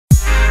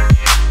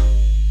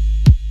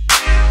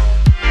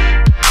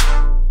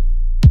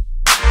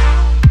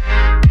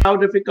How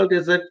difficult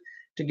is it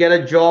to get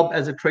a job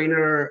as a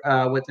trainer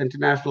with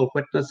international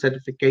fitness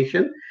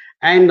certification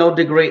and no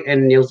degree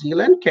in New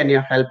Zealand? Can you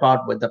help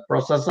out with the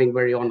process? Being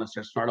very honest,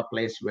 it's not a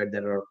place where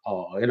there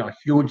are a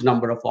huge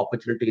number of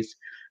opportunities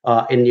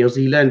in New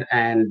Zealand.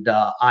 And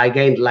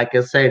again, like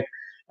I said,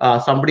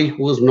 somebody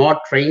who is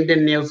not trained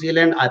in New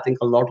Zealand, I think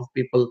a lot of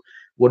people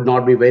would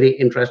not be very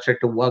interested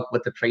to work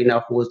with a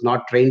trainer who is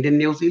not trained in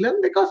New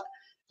Zealand, because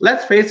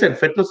let's face it,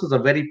 fitness is a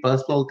very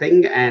personal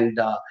thing, and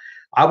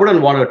I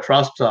wouldn't want to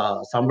trust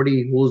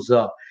somebody whose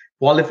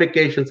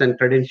qualifications and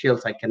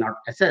credentials I cannot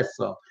assess.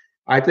 So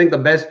I think the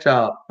best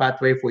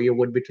pathway for you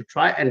would be to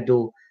try and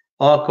do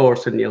a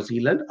course in New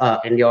Zealand,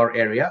 in your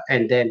area,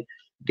 and then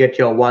get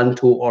your 1,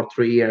 2, or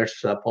 3 years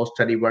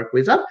post-study work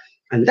visa.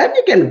 And then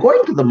you can go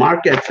into the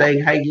market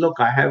saying, hey, look,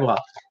 I have a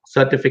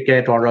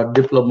certificate or a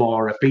diploma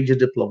or a PG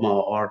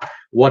diploma or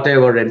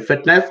whatever in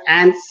fitness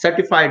and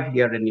certified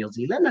here in New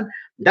Zealand. And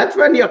that's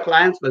when your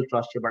clients will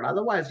trust you. But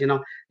otherwise,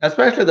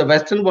 especially the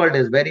Western world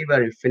is very,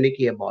 very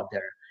finicky about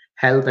their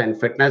health and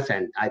fitness.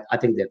 And I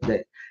think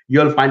that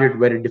you'll find it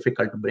very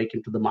difficult to break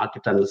into the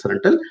market unless and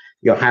until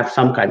you have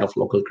some kind of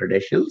local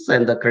credentials.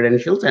 And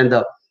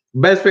the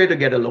best way to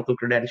get a local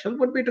credential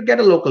would be to get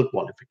a local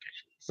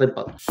qualification.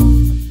 Simple.